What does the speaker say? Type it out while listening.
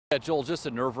Yeah, Joel, just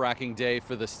a nerve-wracking day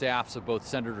for the staffs of both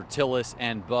Senator Tillis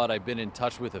and Budd. I've been in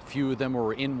touch with a few of them who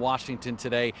are in Washington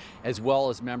today, as well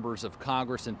as members of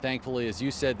Congress. And thankfully, as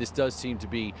you said, this does seem to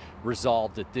be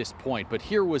resolved at this point. But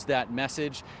here was that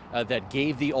message that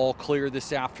gave the all clear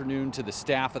this afternoon to the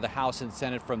staff of the House and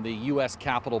Senate from the U.S.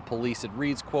 Capitol Police. It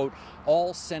reads, quote,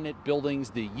 all Senate buildings,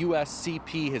 the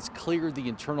USCP has cleared the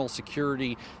internal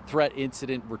security threat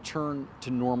incident, return to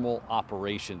normal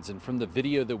operations. And from the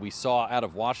video that we saw out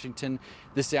of Washington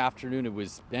this afternoon, it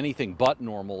was anything but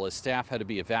normal as staff had to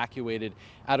be evacuated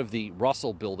out of the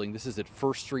Russell building. This is at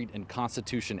First Street and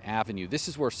Constitution Avenue. This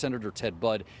is where Senator Ted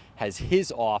Budd has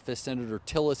his office. Senator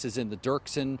Tillis is in the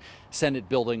Dirksen Senate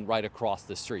building right across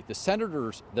the street. The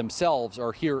senators themselves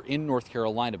are here in North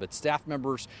Carolina, but staff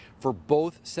members for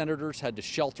both senators had to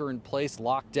shelter in place,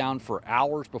 locked down for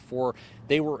hours before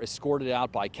they were escorted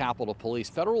out by Capitol Police.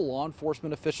 Federal law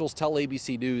enforcement officials tell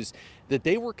ABC News that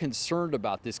they were concerned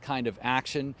about this kind of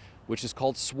action, which is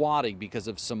called swatting, because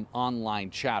of some online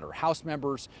chatter. House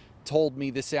members told me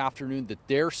this afternoon that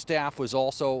their staff was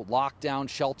also locked down,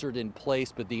 sheltered in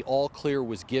place, but the all clear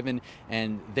was given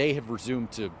and they have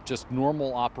resumed to just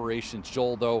normal operations.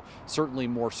 Joel, though, certainly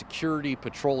more security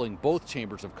patrolling both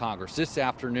chambers of Congress this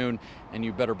afternoon, and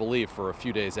you better believe for a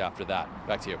few days after that.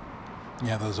 Back to you.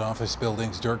 Yeah, those office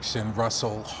buildings, Dirksen,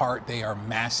 Russell, Hart, they are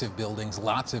massive buildings.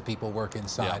 Lots of people work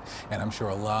inside, and I'm sure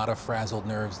a lot of frazzled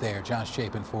nerves there. Josh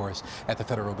Chapin for us at the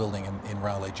Federal Building in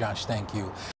Raleigh. Josh, thank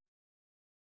you.